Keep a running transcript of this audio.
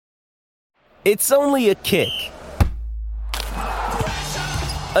It's only a kick,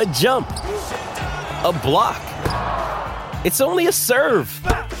 a jump, a block. It's only a serve.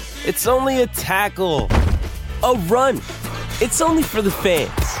 It's only a tackle, a run. It's only for the fans.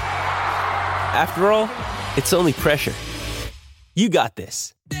 After all, it's only pressure. You got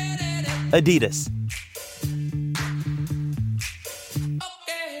this. Adidas.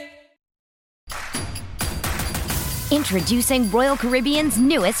 Introducing Royal Caribbean's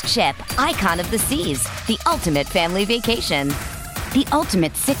newest ship, Icon of the Seas, the ultimate family vacation. The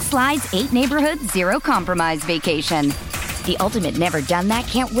ultimate 6 slides, 8 neighborhoods, 0 compromise vacation. The ultimate never done that,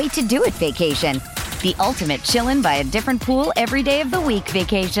 can't wait to do it vacation. The ultimate chillin' by a different pool every day of the week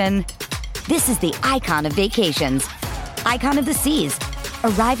vacation. This is the Icon of vacations. Icon of the Seas,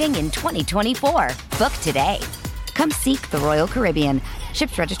 arriving in 2024. Book today. Come seek the Royal Caribbean.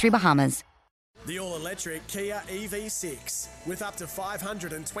 Ships Registry, Bahamas. The all-electric Kia EV6 with up to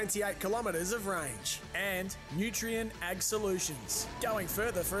 528 kilometres of range. And Nutrien Ag Solutions, going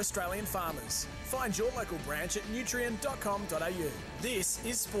further for Australian farmers. Find your local branch at nutrien.com.au. This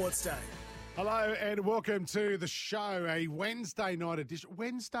is Sportsday. Hello and welcome to the show, a Wednesday night edition.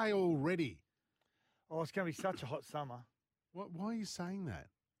 Wednesday already. Oh, it's going to be such a hot summer. Why are you saying that?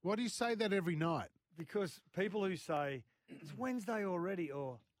 Why do you say that every night? Because people who say, it's Wednesday already,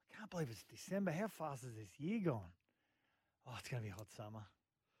 or I can't believe it's December. How fast has this year gone? Oh, it's going to be a hot summer.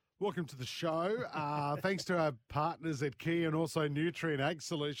 Welcome to the show. Thanks to our partners at Kia and also Nutrien Ag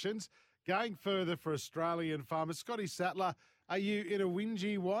Solutions. Going further for Australian farmers. Scotty Sattler, are you in a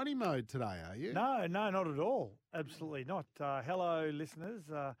whingy, whiny mode today, are you? No, not at all. Absolutely not. Hello, listeners.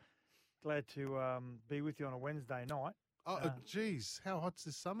 Glad to be with you on a Wednesday night. Oh, geez. How hot's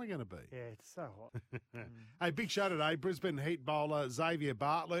this summer going to be? Yeah, it's so hot. Hey, big show today. Brisbane Heat bowler Xavier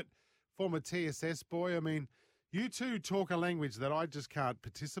Bartlett, former TSS boy. I mean, you two talk a language that I just can't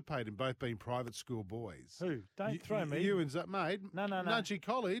participate in, both being private school boys. Who? Don't throw me. You and mate. No. Nudgee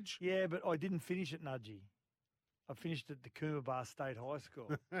College. Yeah, but I didn't finish at Nudgee. I finished at the Coomera State High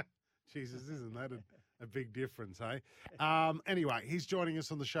School. Jesus, isn't that a big difference, hey? Anyway, he's joining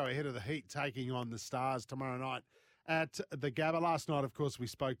us on the show ahead of the Heat taking on the Stars tomorrow night at the Gabba. Last night, of course, we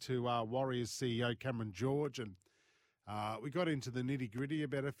spoke to Warriors CEO Cameron George, and we got into the nitty-gritty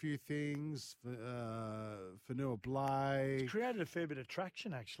about a few things. Fanua Blake. It's created a fair bit of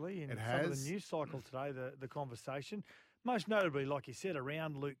traction, actually, in It some of has. the news cycle today, the conversation. Most notably, like you said,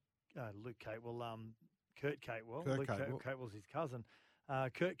 around Kurt Catewell. Kurt Luke Catewell. Catewell's his cousin.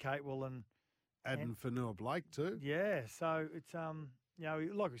 Kurt Catewell and Fanua Blake too. yeah, so it's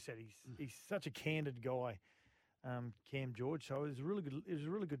like we said, he's such a candid guy, Cam George. So it was a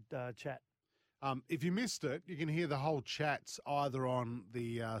really good chat. If you missed it, you can hear the whole chats either on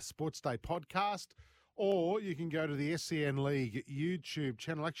the Sportsday podcast, or you can go to the SCN League YouTube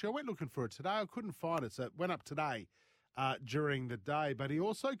channel. Actually, I went looking for it today. I couldn't find it, so it went up today during the day. But he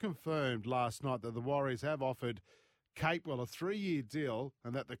also confirmed last night that the Warriors have offered Capewell a 3-year deal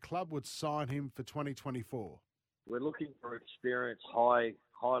and that the club would sign him for 2024. We're looking for experienced,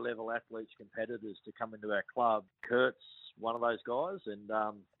 high-level athletes, competitors to come into our club. Kurt's one of those guys, and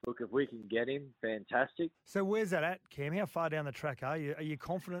look, if we can get him, fantastic. So where's that at, Cam? How far down the track are you? Are you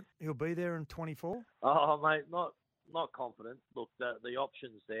confident he'll be there in 24? Oh, mate, not confident. Look, the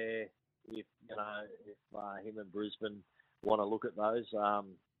options there. If him and Brisbane want to look at those,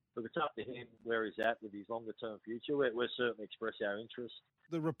 look, it's up to him where he's at with his longer-term future. We're certainly express our interest.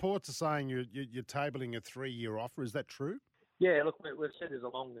 The reports are saying you're tabling a 3-year offer. Is that true? Yeah, look, we've said there's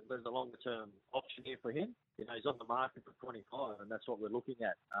a longer-term option here for him. He's on the market for 25, and that's what we're looking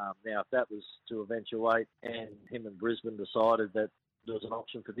at. Now, if that was to eventuate and him and Brisbane decided that there was an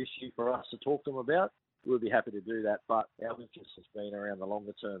option for this year for us to talk to them about, we'll be happy to do that. But our interest has been around the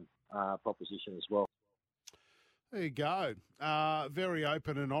longer-term proposition as well. There you go. Very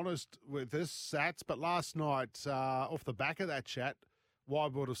open and honest with this, Sats. But last night, off the back of that chat,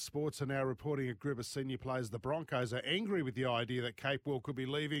 Wide World of Sports are now reporting a group of senior players. The Broncos are angry with the idea that Capewell could be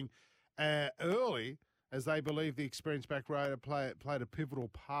leaving early, as they believe the experienced back rower played a pivotal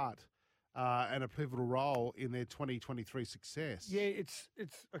part and a pivotal role in their 2023 success. Yeah, it's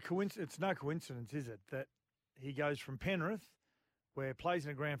a coincidence. It's no coincidence, is it, that he goes from Penrith, where plays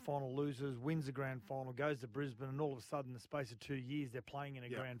in a grand final, loses, wins the grand final, goes to Brisbane, and all of a sudden, in the space of 2 years, they're playing in a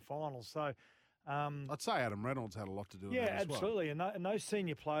grand final. So, I'd say Adam Reynolds had a lot to do with that as well. Yeah, absolutely. And those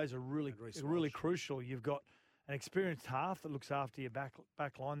senior players are really crucial. You've got an experienced half that looks after your back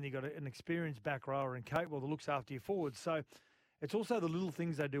line. You've got an experienced back rower in Capewell that looks after your forwards. So it's also the little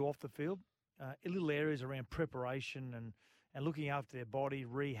things they do off the field, little areas around preparation and looking after their body,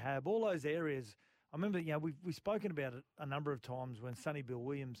 rehab, all those areas. I remember, we've spoken about it a number of times when Sonny Bill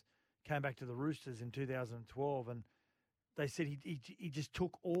Williams came back to the Roosters in 2012, and they said he just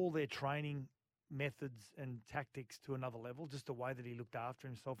took all their training methods and tactics to another level, just the way that he looked after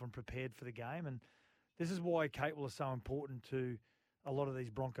himself and prepared for the game. And this is why Capewell is so important to a lot of these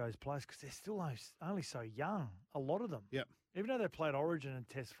Broncos players, because they're still only so young, a lot of them. Yep. Even though they played Origin and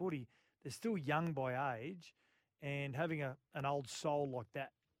Test footy, they're still young by age, and having an old soul like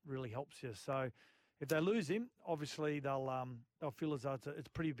that really helps you. So if they lose him, obviously they'll feel as though it's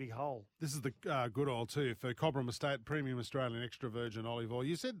a pretty big hole. This is the good oil too for Cobram Estate Premium Australian Extra Virgin Olive Oil.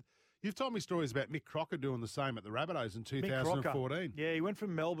 You've told me stories about Mick Crocker doing the same at the Rabbitohs in 2014. Yeah, he went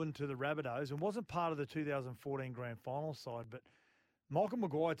from Melbourne to the Rabbitohs and wasn't part of the 2014 Grand Final side, but Michael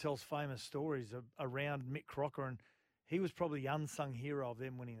Maguire tells famous stories around Mick Crocker, and he was probably the unsung hero of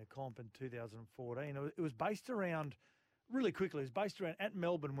them winning the comp in 2014. It was based around, really quickly, it was based around at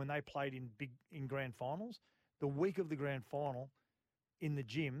Melbourne when they played in Grand Finals. The week of the Grand Final, in the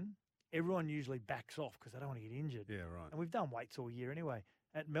gym, everyone usually backs off because they don't want to get injured. Yeah, right. And we've done weights all year anyway.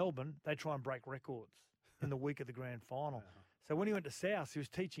 At Melbourne, they try and break records in the week of the Grand Final. So when he went to South, he was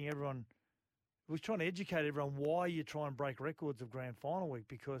teaching everyone, he was trying to educate everyone why you try and break records of Grand Final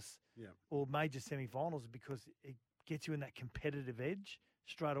week or major semi-finals, because it gets you in that competitive edge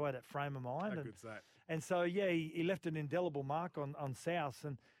straight away, that frame of mind. How good's that? And so, yeah, he left an indelible mark on South.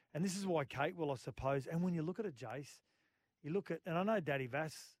 And this is why Capewell, I suppose. And when you look at it, Jace, you look at, and I know Daddy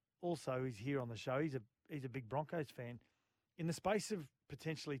Vass also is here on the show. He's a big Broncos fan. In the space of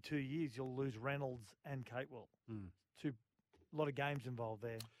potentially 2 years, you'll lose Reynolds and Capewell. A lot of games involved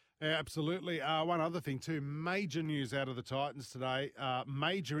there. Yeah, absolutely. One other thing too, major news out of the Titans today.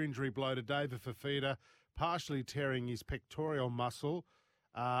 Major injury blow to David Fafita, partially tearing his pectoral muscle.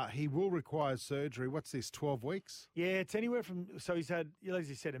 He will require surgery. What's this, 12 weeks? Yeah, it's anywhere from, so he's had, as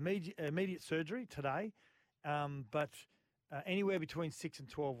you said, immediate surgery today, but anywhere between 6 and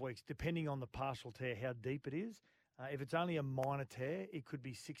 12 weeks, depending on the partial tear, how deep it is. If it's only a minor tear, it could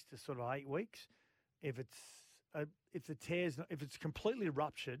be 6 to sort of 8 weeks. If it's completely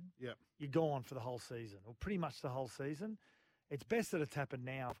ruptured, you go on for the whole season, or pretty much the whole season. It's best that it's happened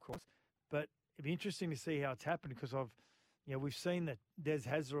now, of course, but it'd be interesting to see how it's happened, because we've seen that Des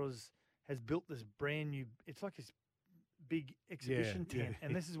Hazras has built this brand new, it's like this big exhibition tent,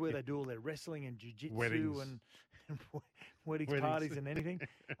 and this is where they do all their wrestling and jiu-jitsu and weddings, parties and anything.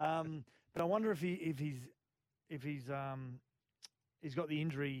 But I wonder if he's got the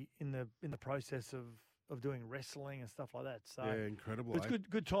injury in the process of doing wrestling and stuff like that. So yeah, incredible. It's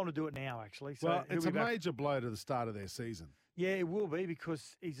good time to do it now, actually. So well, it's a major blow to the start of their season. Yeah, it will be,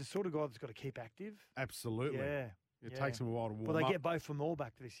 because he's the sort of guy that's got to keep active. Absolutely. Yeah. It takes them a while to warm up. Well, they get both from all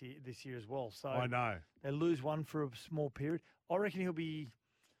back this year as well. So I know. They lose one for a small period. I reckon he'll be,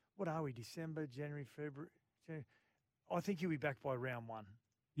 what are we, December, January, February? I think he'll be back by round 1.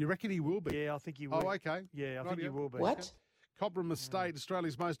 You reckon he will be? Yeah, I think he will. Oh, okay. Yeah, I think he will be. What? Cobram Estate,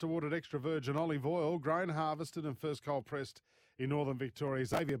 Australia's most awarded extra virgin olive oil, grown, harvested and first cold pressed in northern Victoria.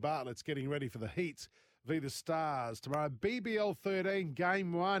 Xavier Bartlett's getting ready for the Heat v the Stars tomorrow. BBL 13,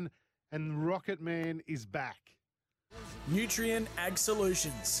 Game 1, and Rocket Man is back. Nutrien Ag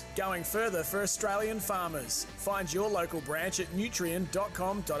Solutions, going further for Australian farmers. Find your local branch at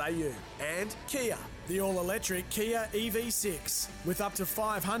nutrien.com.au. And Kia, the all-electric Kia EV6 with up to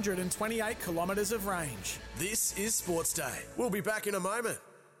 528 kilometres of range. This is Sportsday. We'll be back in a moment.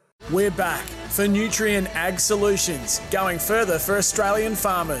 We're back for Nutrien Ag Solutions, going further for Australian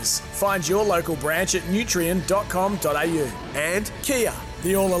farmers. Find your local branch at nutrien.com.au. And Kia,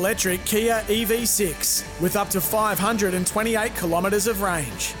 the all-electric Kia EV6 with up to 528 kilometres of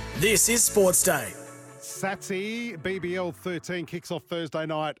range. This is Sportsday. Satsy, BBL 13 kicks off Thursday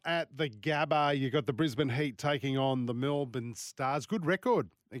night at the Gabba. You got the Brisbane Heat taking on the Melbourne Stars. Good record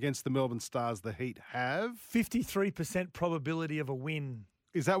against the Melbourne Stars the Heat have. 53% probability of a win.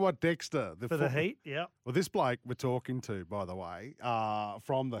 Is that what Dexter? For the Heat, yeah. Well, this bloke we're talking to, by the way,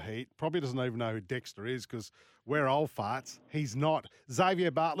 from the Heat, probably doesn't even know who Dexter is, because we're old farts. He's not.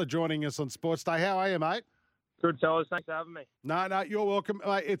 Xavier Bartlett joining us on Sports Day. How are you, mate? Good, fellas. Thanks for having me. No, you're welcome.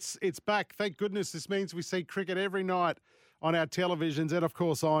 Mate, it's back. Thank goodness. This means we see cricket every night on our televisions and, of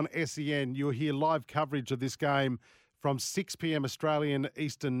course, on SEN. You'll hear live coverage of this game from 6 p.m. Australian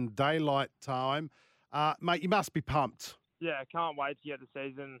Eastern Daylight Time. Mate, you must be pumped. Yeah, I can't wait to get the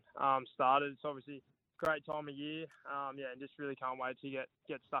season started. It's obviously a great time of year. And just really can't wait to get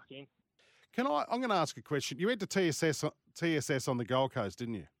stuck in. I'm going to ask a question. You went to TSS on the Gold Coast,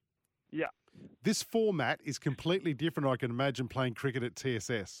 didn't you? Yeah. This format is completely different. I can imagine playing cricket at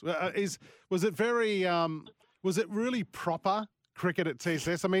TSS. Was it really proper cricket at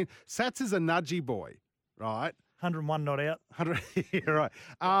TSS? I mean, Sats is a nudgy boy, right? 101 not out. 100, yeah, right.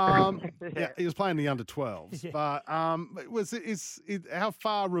 Yeah, he was playing the under-12s. Yeah. But how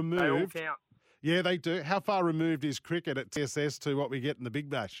far removed? They all count. Yeah, they do. How far removed is cricket at TSS to what we get in the Big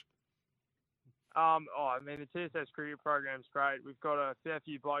Bash? The TSS cricket program's great. We've got a fair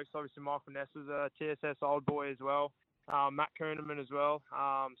few blokes. Obviously, Michael Ness is a TSS old boy as well. Matt Kuhneman as well.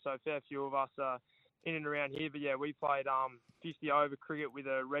 So a fair few of us are in and around here. But, yeah, we played 50-over cricket with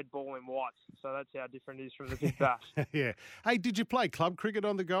a red ball in whites. So that's how different it is from the Big Bash. Yeah. Hey, did you play club cricket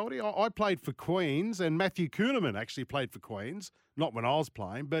on the Goldie? I played for Queens, and Matthew Kuhneman actually played for Queens. Not when I was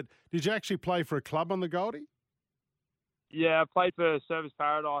playing, but did you actually play for a club on the Goldie? Yeah, I played for Service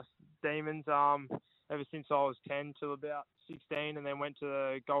Paradise Demons ever since I was 10 till about 16, and then went to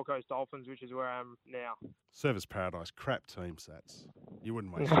the Gold Coast Dolphins, which is where I am now. Service Paradise, crap team, Sats. You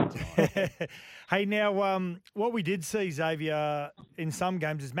wouldn't waste your time. Hey, now, what we did see, Xavier, in some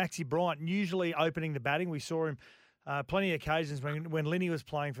games is Maxi Bryant usually opening the batting. We saw him plenty of occasions when Linney was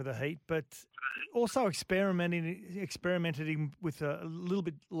playing for the Heat, but also experimented him with a little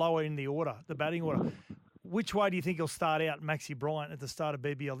bit lower in the order, the batting order. Which way do you think he'll start out, Maxi Bryant, at the start of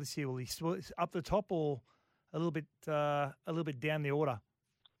BBL this year? Will he up the top or a little bit down the order?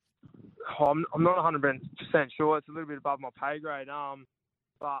 I'm not 100% sure. It's a little bit above my pay grade.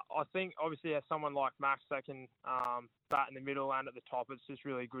 But I think obviously as someone like Max that can bat in the middle and at the top, it's just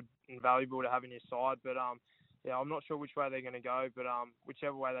really good and valuable to have in your side. But yeah, I'm not sure which way they're going to go. But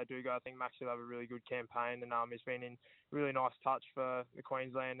whichever way they do go, I think Max will have a really good campaign, and he's been in really nice touch for the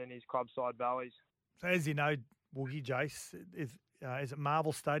Queensland and his club side Valleys. So as you know, Woogie, Jace, is it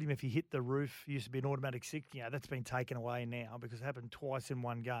Marvel Stadium? If you hit the roof, it used to be an automatic six. That's been taken away now because it happened twice in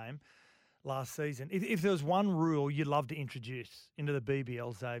one game last season. If there was one rule you'd love to introduce into the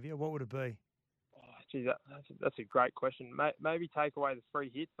BBL, Xavier, what would it be? Oh, gee, that's a great question. Maybe take away the free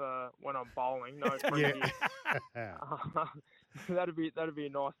hit for when I'm bowling. No free hit. That'd be a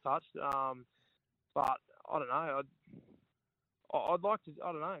nice touch. But I don't know. I'd like to,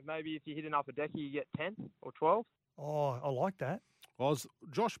 I don't know, maybe if you hit an upper decker, you get 10 or 12. Oh, I like that. Was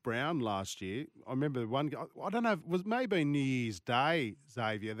Josh Brown last year? I remember one guy, I don't know, it was maybe New Year's Day,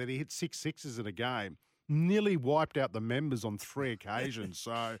 Xavier, that he hit 6 sixes in a game. Nearly wiped out the members on 3 occasions.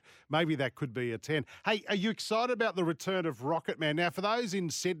 So maybe that could be a 10. Hey, are you excited about the return of Rocket Man? Now, for those in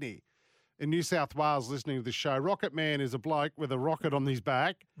Sydney, in New South Wales listening to the show, Rocket Man is a bloke with a rocket on his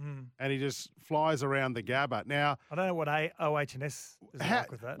back and he just flies around the Gabba. Now, I don't know what OHS is like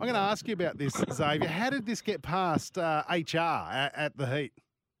with that. I'm going to ask you about this, Xavier. How did this get past HR at the Heat?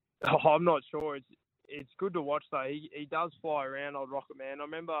 Oh, I'm not sure. It's good to watch, though. He does fly around, old Rocket Man. I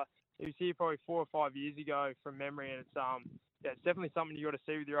remember he was here probably 4 or 5 years ago from memory, and it's definitely something you got to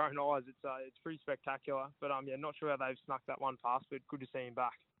see with your own eyes. It's pretty spectacular. But not sure how they've snuck that one past, but good to see him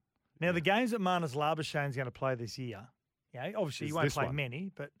back. Now, the games that Marnus Labuschagne's going to play this year, obviously he won't play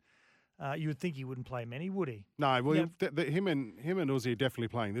many, but you would think he wouldn't play many, would he? No, well, him and Uzi are definitely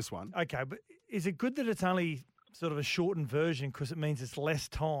playing this one. Okay, but is it good that it's only sort of a shortened version because it means it's less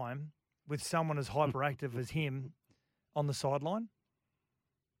time with someone as hyperactive as him on the sideline?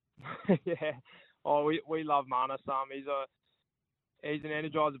 Yeah. Oh, we love Marnus. He's an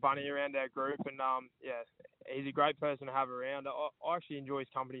energizer bunny around our group, and he's a great person to have around. I actually enjoy his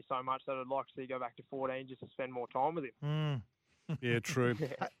company so much that I'd like to see go back to 14 just to spend more time with him. Yeah, true.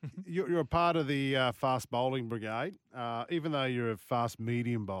 You're a part of the fast bowling brigade, even though you're a fast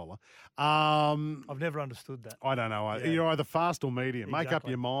medium bowler. I've never understood that. I don't know. Yeah. You're either fast or medium. Exactly. Make up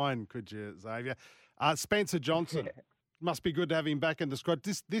your mind, could you, Xavier? Spencer Johnson. Must be good to have him back in the squad.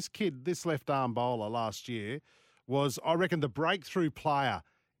 This kid, this left-arm bowler last year, was, I reckon, the breakthrough player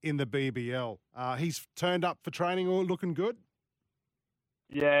in the BBL. He's turned up for training, all looking good.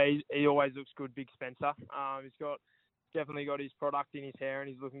 Yeah, he always looks good, Big Spencer. He's definitely got his product in his hair and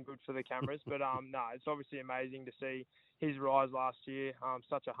he's looking good for the cameras. But it's obviously amazing to see his rise last year.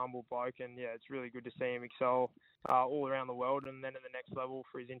 Such a humble bloke, and it's really good to see him excel all around the world and then at the next level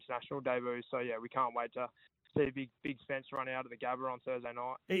for his international debut. So we can't wait to see big Spence run out of the Gabba on Thursday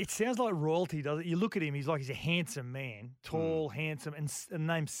night. It sounds like royalty, does it? You look at him, he's a handsome man, tall, handsome, and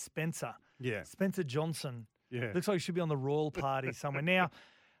name's Spencer. Yeah. Spencer Johnson. Yeah. Looks like he should be on the royal party somewhere. Now,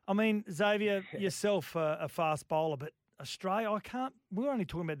 I mean, Xavier, yourself a fast bowler, but Australia, we were only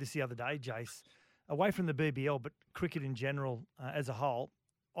talking about this the other day, Jace, away from the BBL, but cricket in general as a whole,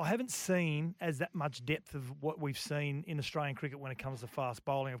 I haven't seen as that much depth of what we've seen in Australian cricket when it comes to fast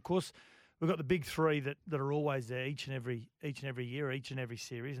bowling. Of course, we've got the big three that are always there each and every year, each and every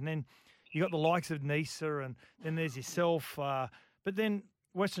series. And then you got the likes of Nisa, and then there's yourself. But then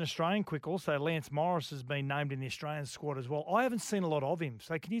Western Australian quick also, Lance Morris has been named in the Australian squad as well. I haven't seen a lot of him.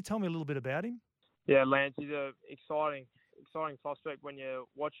 So can you tell me a little bit about him? Lance is a exciting prospect when you're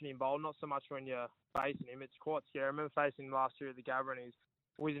watching him bowl, not so much when you're facing him. It's quite scary. I remember facing him last year at the Gabba and he was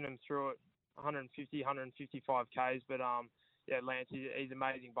whizzing him through it 150, 155 Ks. But, Lance, he's an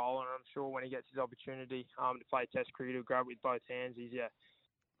amazing bowler, and I'm sure when he gets his opportunity to play Test cricket, he'll grab it with both hands. He's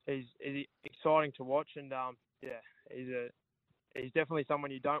exciting to watch, and, he's definitely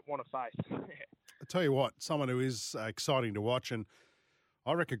someone you don't want to face. I'll tell you what, someone who is exciting to watch, and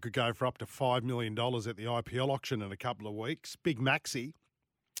I reckon could go for up to $5 million at the IPL auction in a couple of weeks. Big Maxi,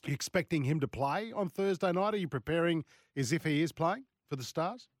 you expecting him to play on Thursday night? Are you preparing as if he is playing for the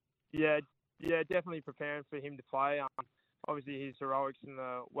Stars? Yeah, definitely preparing for him to play. Obviously, his heroics in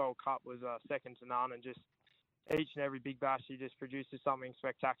the World Cup was second to none, and just each and every big bash, he just produces something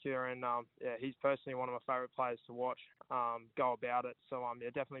spectacular. And he's personally one of my favourite players to watch go about it. So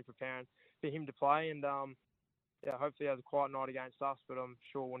definitely preparing for him to play, and hopefully he has a quiet night against us. But I'm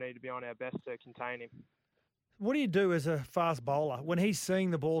sure we'll need to be on our best to contain him. What do you do as a fast bowler when he's seeing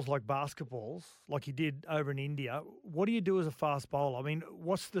the balls like basketballs, like he did over in India? What do you do as a fast bowler? I mean,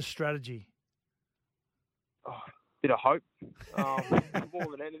 what's the strategy? Oh, bit of hope, more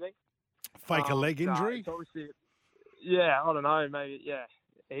than anything. Fake a leg injury? I don't know. Maybe,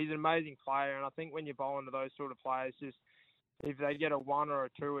 he's an amazing player, and I think when you're bowling to those sort of players, just if they get a 1 or a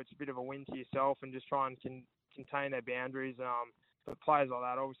 2, it's a bit of a win to yourself, and just try and contain their boundaries. But players like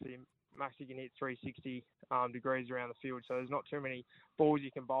that, obviously, Maxi can hit 360 degrees around the field, so there's not too many balls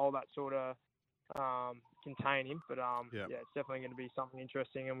you can bowl that sort of contain him. But it's definitely going to be something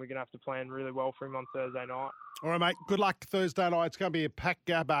interesting, and we're going to have to plan really well for him on Thursday night. All right, mate. Good luck Thursday night. It's going to be a packed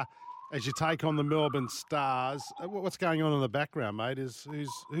Gabba as you take on the Melbourne Stars. What's going on in the background, mate?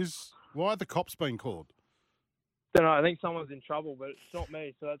 Why are the cops being called? Don't know. I think someone's in trouble, but it's not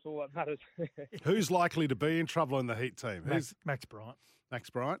me, so that's all that matters. Who's likely to be in trouble in the Heat team? Max Bryant. Max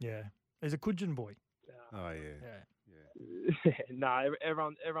Bryant? Yeah. He's a Coogin boy. Oh, yeah. No,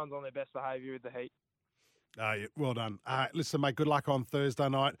 everyone's on their best behaviour with the Heat. Oh, yeah. Well done. Listen, mate, good luck on Thursday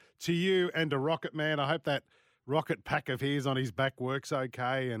night. To you and to Rocket Man, I hope that rocket pack of hairs on his back works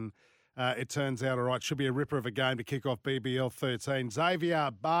okay and it turns out all right. Should be a ripper of a game to kick off BBL 13. Xavier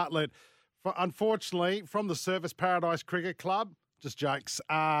Bartlett, unfortunately, from the Service Paradise Cricket Club, just jokes,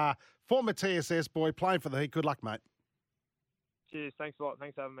 former TSS boy playing for the Heat. Good luck, mate. Cheers. Thanks a lot.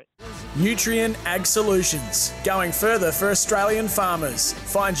 Thanks for having me. Nutrien Ag Solutions. Going further for Australian farmers.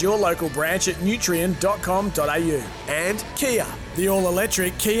 Find your local branch at nutrien.com.au. And Kia, the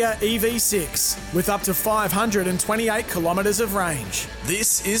all-electric Kia EV6 with up to 528 kilometres of range.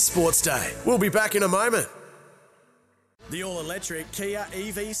 This is Sportsday. We'll be back in a moment. The all-electric Kia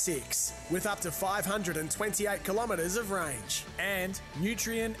EV6 with up to 528 kilometres of range. And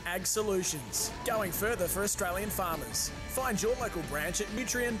Nutrien Ag Solutions. Going further for Australian farmers. Find your local branch at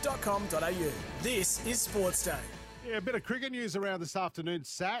nutrien.com.au. This is Sports Day. Yeah, a bit of cricket news around this afternoon.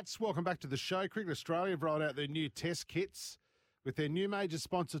 Sats, welcome back to the show. Cricket Australia have rolled out their new test kits with their new major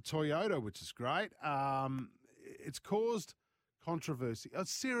sponsor, Toyota, which is great. It's caused controversy. Oh,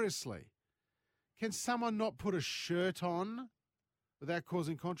 seriously. Can someone not put a shirt on without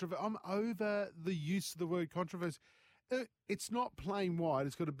causing controversy? I'm over the use of the word controversy. It's not plain white.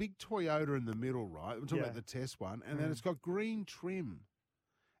 It's got a big Toyota in the middle, right? We're talking about the test one. And then it's got green trim.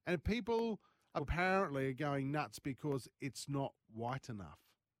 And people apparently are going nuts because it's not white enough.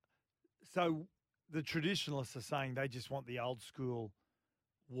 So the traditionalists are saying they just want the old school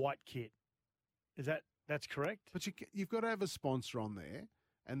white kit. That's correct? But you've got to have a sponsor on there.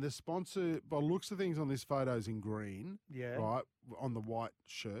 And the sponsor, by the looks of things on this photo, is in green, right, on the white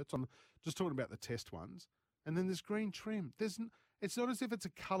shirts. I'm just talking about the test ones. And then there's green trim. It's not as if it's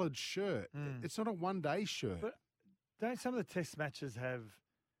a coloured shirt. It's not a one-day shirt. But don't some of the test matches have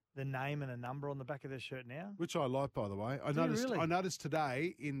the name and a number on the back of their shirt now? Which I like, by the way. I noticed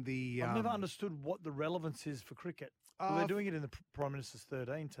today in the... I've never understood what the relevance is for cricket. Well, they're doing it in the Prime Minister's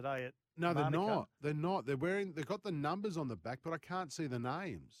 13 today at No, they're Monaco. not. They're not. They've got the numbers on the back, but I can't see the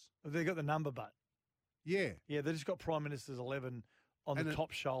names. They've got the number, but... Yeah. Yeah, they just got Prime Minister's 11 on the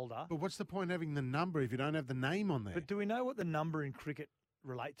top shoulder. But what's the point of having the number if you don't have the name on there? But do we know what the number in cricket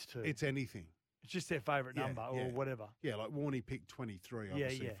relates to? It's anything. It's just their favourite number or whatever. Yeah, like Warnie picked 23,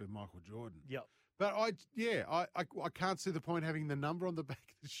 obviously, for Michael Jordan. Yep. But I can't see the point having the number on the back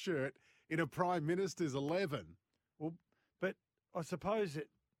of the shirt in a Prime Minister's 11. Well, but I suppose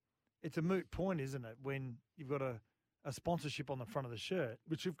it's a moot point, isn't it, when you've got a sponsorship on the front of the shirt.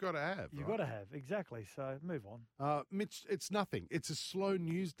 Which you've got to have. You've got to have, exactly. So move on. Mitch, it's nothing. It's a slow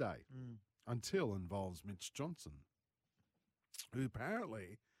news day until involves Mitch Johnson, who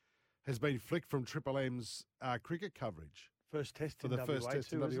apparently has been flicked from Triple M's cricket coverage. First test for in the WA first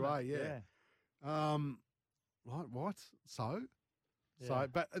test in WA, yeah. What? So? Yeah. So,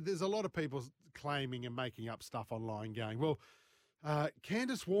 but there's a lot of people claiming and making up stuff online going, well,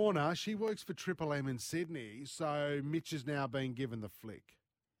 Candace Warner, she works for Triple M in Sydney, so Mitch is now being given the flick,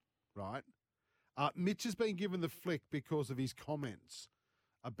 right? Mitch has been given the flick because of his comments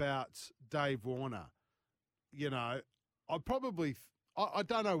about Dave Warner. You know, I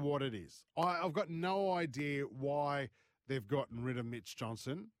don't know what it is. I've got no idea why they've gotten rid of Mitch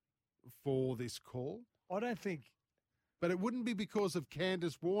Johnson for this call. I don't think. But it wouldn't be because of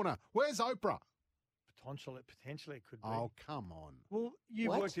Candace Warner. Where's Oprah? Potentially it could be. Oh, come on. Well,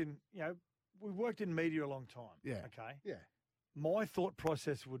 we've worked in media a long time. Yeah. Okay. Yeah. My thought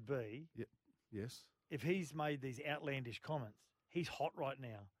process would be, Yes. if he's made these outlandish comments, he's hot right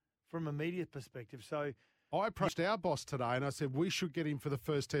now from a media perspective. So I approached our boss today and I said we should get him for the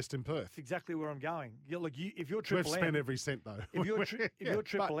first test in Perth. that's exactly where I'm going. If you're Triple We've M, spent every cent though. if you're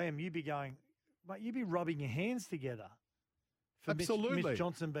Triple M, you'd be going, mate, you'd be rubbing your hands together. For Absolutely. Mitch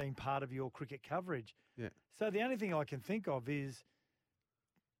Johnson being part of your cricket coverage. Yeah. So the only thing I can think of is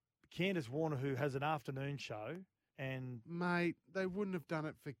Candace Warner, who has an afternoon show, and Mate, they wouldn't have done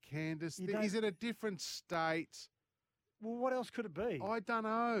it for Candace. He's in a different state. well, what else could it be? I don't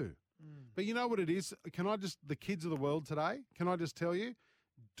know. But you know what it is? The kids of the world today, can I just tell you,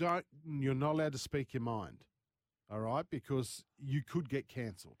 you're not allowed to speak your mind, all right? Because you could get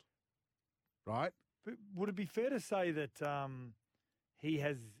cancelled, right? But would it be fair to say that he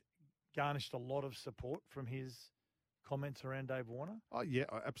has garnished a lot of support from his comments around Dave Warner? Oh, yeah,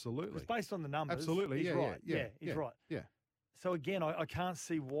 absolutely. It's based on the numbers. Absolutely, he's yeah, right. yeah, he's right. Yeah. So again, I can't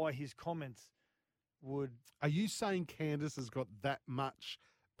see why his comments would. Are you saying Candace has got that much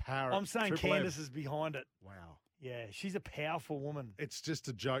power? I'm saying Triple M? Candace is behind it. Wow. Yeah, she's a powerful woman. It's just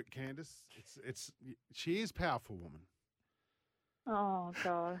a joke, Candace. She is a powerful woman. Oh,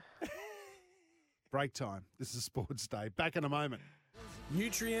 God. Break time. This is Sports Day. Back in a moment.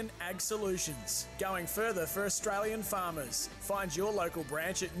 Nutrien Ag Solutions, going further for Australian farmers. Find your local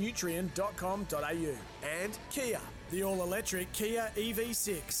branch at nutrien.com.au. And Kia, the all-electric Kia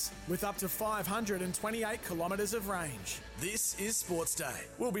EV6 with up to 528 kilometres of range. This is Sports Day.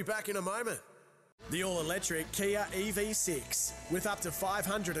 We'll be back in a moment. The all-electric Kia EV6 with up to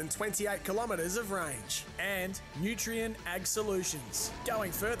 528 kilometres of range. And Nutrien Ag Solutions,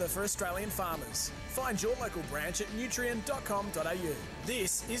 going further for Australian farmers. Find your local branch at nutrien.com.au.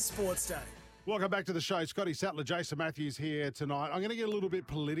 This is Sports Day. Welcome back to the show. Scotty Sattler, Jason Matthews here tonight. I'm going to get a little bit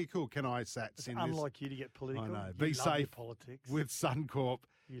political, can I, Sats? It's unlike you to get political. I know. You Be love your safe politics. with Suncorp.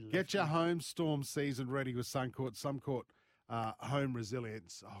 Get your home storm season ready with Suncorp. Suncorp home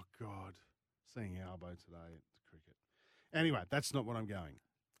resilience. Oh, God. Seeing Albo today at the cricket. Anyway, that's not what I'm going.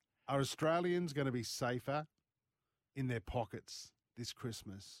 Are Australians going to be safer in their pockets this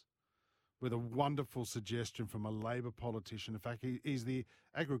Christmas? With a wonderful suggestion from a Labor politician. In fact, he's the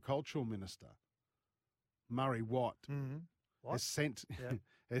agricultural minister, Murray Watt, has sent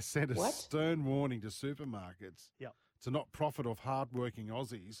a stern warning to supermarkets to not profit off hardworking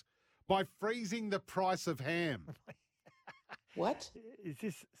Aussies by freezing the price of ham. What? Is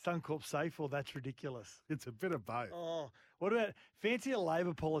this Suncorp safe or that's ridiculous? It's a bit of both. Oh, what about fancy a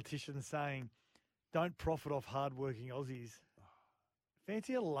Labor politician saying, don't profit off hardworking Aussies?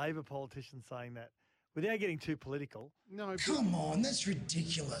 Fancy a Labor politician saying that without getting too political. No, come on, that's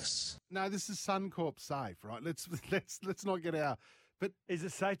ridiculous. No, this is Suncorp safe, right? Let's not get our. But is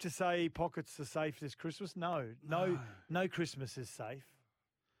it safe to say pockets are safe this Christmas? No Christmas is safe.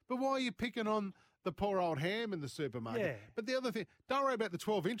 But why are you picking on the poor old ham in the supermarket? Yeah. But the other thing, don't worry about the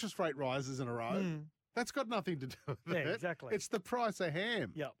 12 interest rate rises in a row. That's got nothing to do with it. Yeah, exactly. It's the price of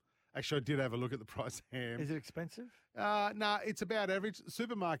ham. Yep. Actually, I did have a look at the price of ham. Is it expensive? No, it's about average.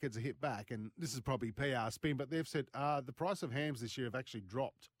 Supermarkets are hit back, and this is probably PR spin, but they've said the price of hams this year have actually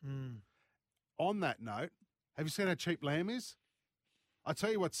dropped. On that note, have you seen how cheap lamb is? I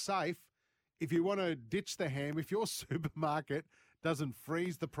tell you what's safe. If you want to ditch the ham, if your supermarket doesn't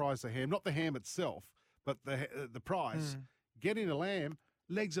freeze the price of ham, not the ham itself, but the price, get in a lamb.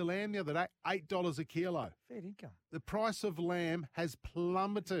 Legs of lamb the other day, $8 a kilo. Fair income. The price of lamb has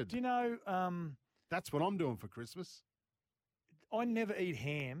plummeted. Do you know? That's what I'm doing for Christmas. I never eat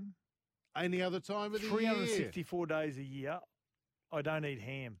ham. Any other time of the year? 364 days a year, I don't eat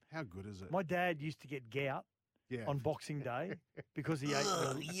ham. How good is it? My dad used to get gout on Boxing Day because he ate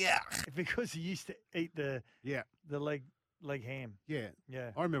because he used to eat the leg ham. Yeah.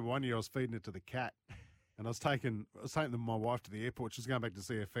 Yeah. I remember one year I was feeding it to the cat. And I was taking my wife to the airport. She was going back to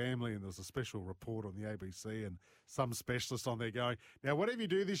see her family, and there was a special report on the ABC and some specialist on there going, now, whatever you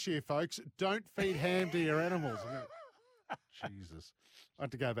do this year, folks, don't feed ham to your animals. Jesus. I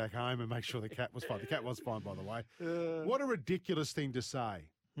had to go back home and make sure the cat was fine. The cat was fine, by the way. What a ridiculous thing to say.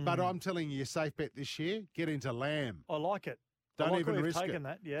 But I'm telling you, your safe bet this year, get into lamb. I like it. Don't like even we've risk taken it.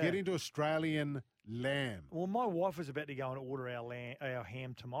 that, yeah. Get into Australian lamb. Well, my wife was about to go and order our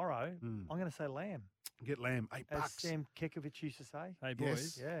ham tomorrow. I'm going to say lamb. Get lamb, $8. As Sam Kekovich used to say. Hey,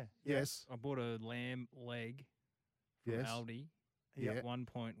 boys. Yeah. Yes. I bought a lamb leg from Yes. Aldi. Yeah.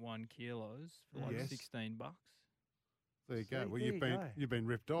 1.1 kilos for like Yes. $16. There you go. See, Well, there you've been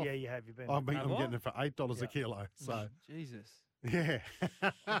ripped off. Yeah, you have. You've been. I'm Have I? getting it for $8 Yeah. a kilo. So Jesus. yeah.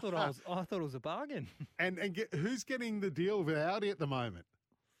 I thought it was a bargain. And who's getting the deal with Audi at the moment?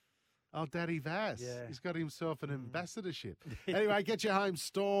 Oh, Daddy Vass. Yeah. He's got himself an ambassadorship. Anyway, get your home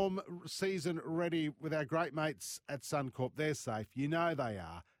storm season ready with our great mates at Suncorp. They're safe. You know they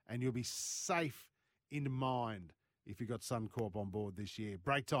are. And you'll be safe in mind if you've got Suncorp on board this year.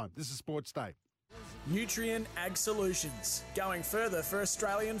 Break time. This is Sports Day. Nutrien Ag Solutions. Going further for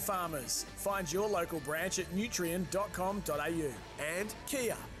Australian farmers. Find your local branch at nutrien.com.au. And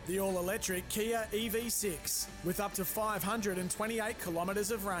Kia, the all-electric Kia EV6 with up to 528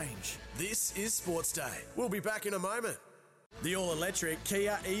 kilometres of range. This is Sports Day. We'll be back in a moment. The all-electric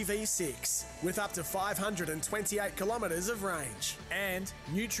Kia EV6 with up to 528 kilometres of range. And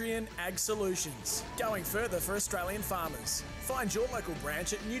Nutrien Ag Solutions. Going further for Australian farmers. Find your local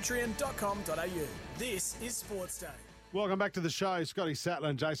branch at nutrien.com.au. This is Sports Day. Welcome back to the show. Scotty Sattler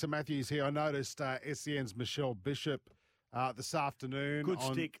and Jason Matthews here. I noticed SEN's Michelle Bishop this afternoon Good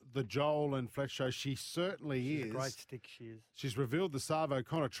on stick. the Joel and Fletch show. She certainly She's is. a great stick, she is. She's revealed the Savo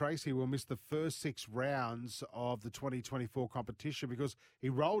Connor Tracy will miss the first 6 rounds of the 2024 competition because he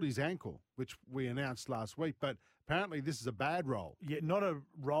rolled his ankle, which we announced last week. But apparently this is a bad roll. Yeah, not a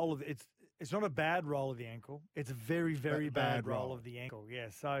roll of it's not a bad roll of the ankle. It's a very, very bad roll of the ankle. Yeah.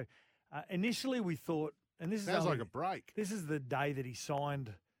 So initially we thought, and this Sounds is like a break. This is the day that he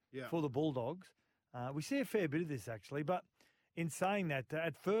signed for the Bulldogs. We see a fair bit of this actually, but in saying that,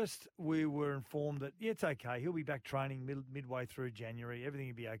 at first we were informed that it's okay. He'll be back training midway through January. Everything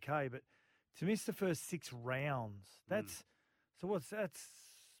will be okay. But to miss the first 6 rounds, that's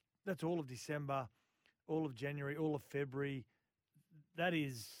all of December, all of January, all of February.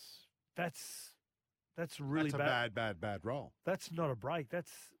 That's really That's a bad roll. That's not a break.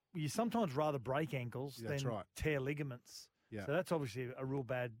 You sometimes rather break ankles than tear ligaments. Yeah. So that's obviously a real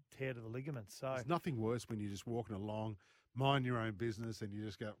bad tear to the ligaments. So There's nothing worse when you're just walking along, mind your own business, and you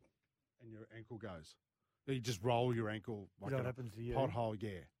just go, and your ankle goes. You just roll your ankle like what a happens to you? pothole.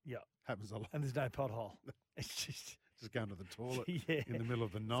 Yeah. Yeah. Happens a lot. And there's no pothole. It's just going to the toilet Yeah. in the middle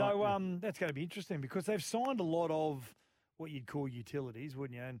of the night. So that's going to be interesting because they've signed a lot of what you'd call utilities,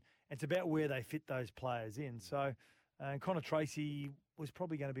 wouldn't you? And it's about where they fit those players in. So Connor Tracy was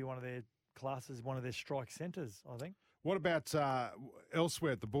probably going to be one of their classes, one of their strike centres, I think. What about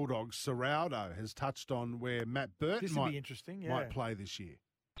elsewhere at the Bulldogs? Serraldo has touched on where Matt Burton This would be interesting, might play this year.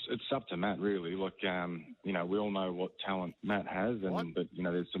 It's up to Matt, really. Look, we all know what talent Matt has, but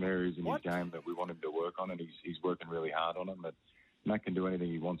there's some areas in his game that we want him to work on, and he's working really hard on them. But Matt can do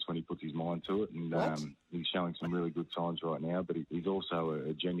anything he wants when he puts his mind to it, and he's showing some really good signs right now. But he's also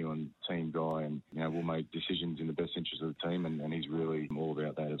a genuine team guy, and will make decisions in the best interest of the team, and he's really all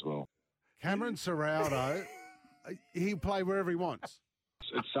about that as well. Cameron Serraldo, he'll play wherever he wants.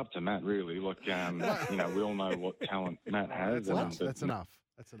 It's up to Matt, really. Look, we all know what talent Matt has. That's enough.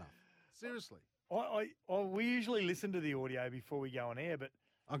 That's enough. Seriously. We usually listen to the audio before we go on air, but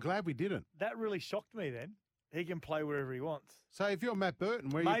I'm glad we didn't. That really shocked me then. He can play wherever he wants. So if you're Matt Burton,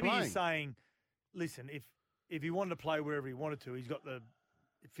 where are you Maybe playing? he's saying, listen, if he wanted to play wherever he wanted to, he's got the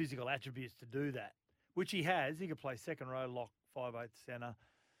physical attributes to do that, which he has. He could play second row, lock, 5'8", centre,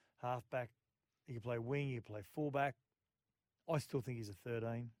 halfback. He could play wing. He could play fullback. I still think he's a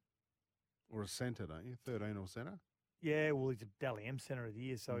 13. Or a centre, don't you? 13 or centre? Yeah, well, he's a Dally M centre of the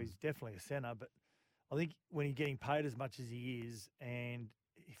year, so he's definitely a centre. But I think when he's getting paid as much as he is, and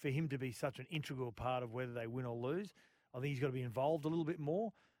for him to be such an integral part of whether they win or lose, I think he's got to be involved a little bit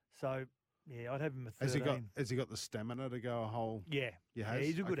more. So, yeah, I'd have him a 13. Has he got the stamina to go a whole... Yeah.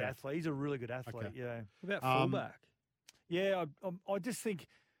 He's a good athlete. He's a really good athlete, yeah. What about fullback? Yeah, I just think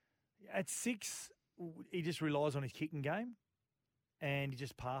at 6, he just relies on his kicking game and he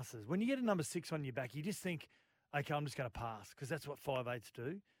just passes. When you get a number 6 on your back, you just think, okay, I'm just going to pass because that's what 5'8s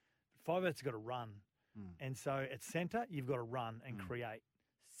do. 5'8's got to run. And so at centre, you've got to run and create.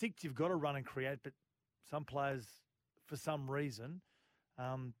 6, you've got to run and create, but some players, for some reason,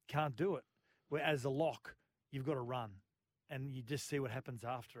 can't do it. Whereas a lock, you've got to run and you just see what happens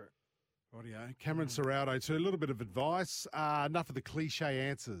after it. Rightio. Cameron Serraldo, too. A little bit of advice. Enough of the cliche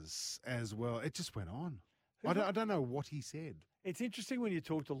answers as well. It just went on. I don't know what he said. It's interesting when you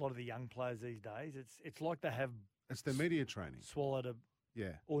talk to a lot of the young players these days. It's like they have It's their media training. swallowed a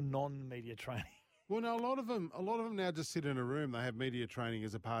or non-media training. Well, no, a lot of them now just sit in a room. They have media training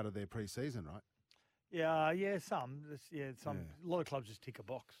as a part of their pre-season, right? Some. A lot of clubs just tick a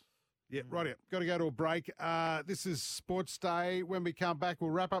box. Yeah, right here. Got to go to a break. This is Sportsday. When we come back, we'll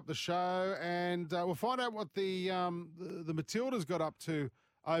wrap up the show and we'll find out what the Matildas got up to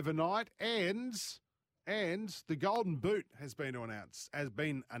overnight, and the Golden Boot has been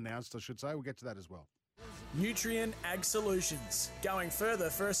announced. I should say. We'll get to that as well. Nutrien Ag Solutions, going further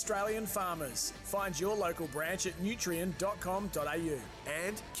for Australian farmers. Find your local branch at nutrien.com.au.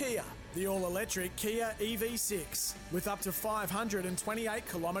 And Kia, the all-electric Kia EV6 with up to 528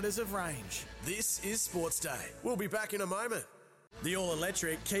 kilometres of range. This is Sports Day. We'll be back in a moment. The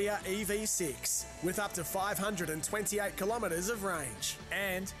all-electric Kia EV6 with up to 528 kilometres of range.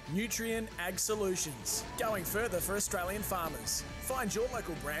 And Nutrien Ag Solutions, going further for Australian farmers. Find your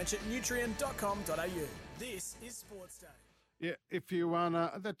local branch at nutrien.com.au. This is Sports Day. Yeah, if you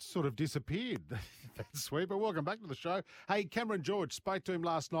that sort of disappeared. That's sweet, but welcome back to the show. Hey, Cameron George, spoke to him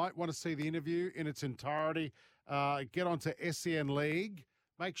last night. Want to see the interview in its entirety? Get onto SEN League.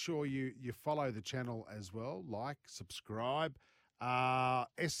 Make sure you follow the channel as well. Like, subscribe.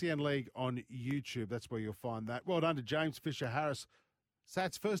 SEN League on YouTube. That's where you'll find that. Well done to James Fisher-Harris.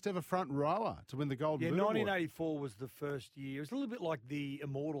 Sats first ever front rower to win the Golden Boot Award. 1984 was the first year. It was a little bit like the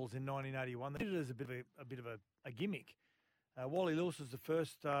Immortals in 1981. They did it as a bit of a gimmick. Wally Lewis was the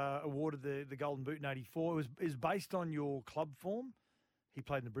first awarded the Golden Boot in 84. It was based on your club form. He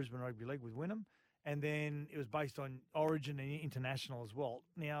played in the Brisbane Rugby League with Wynnum. And then it was based on Origin and International as well.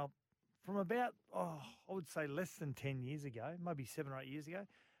 Now, from about, I would say less than 10 years ago, maybe 7 or 8 years ago,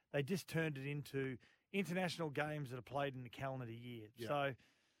 they just turned it into international games that are played in the calendar year. Yeah. So,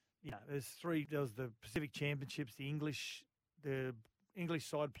 there's three. There was the Pacific Championships. The English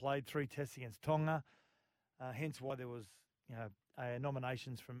side played 3 tests against Tonga. Hence why there was,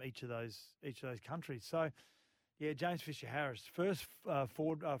 nominations from each of those countries. So, yeah, James Fisher-Harris, first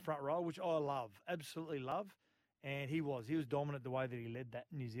forward front row, which I love, absolutely love. And he was dominant the way that he led that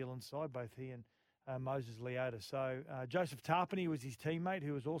New Zealand side, both he and Moses Leota. So Joseph Tarpany was his teammate,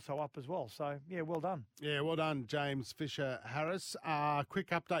 who was also up as well. So, yeah, well done. Yeah, well done, James Fisher-Harris. Quick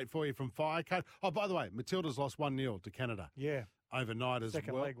update for you from Firecoat. Oh, by the way, Matildas lost 1-0 to Canada. Yeah. Overnight as well.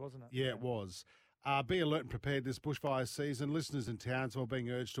 Second leg, wasn't it? Yeah, it was. Be alert and prepared this bushfire season. Listeners in Townsville being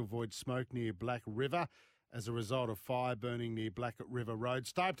urged to avoid smoke near Black River as a result of fire burning near Black River Road.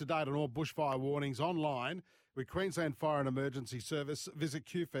 Stay up to date on all bushfire warnings online with Queensland Fire and Emergency Service. Visit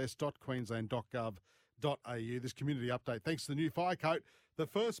qfest.queensland.gov.au. This community update thanks to the new Fire Coat, the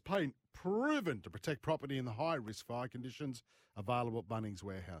first paint proven to protect property in the high-risk fire conditions, available at Bunnings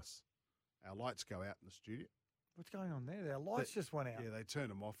Warehouse. Our lights go out in the studio. What's going on there? Our lights just went out. Yeah, they turned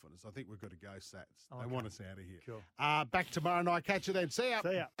them off on us. I think we've got to go, Sats. They Okay. want us out of here. Cool. Back tomorrow night. Catch you then. See ya.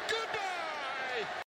 See ya.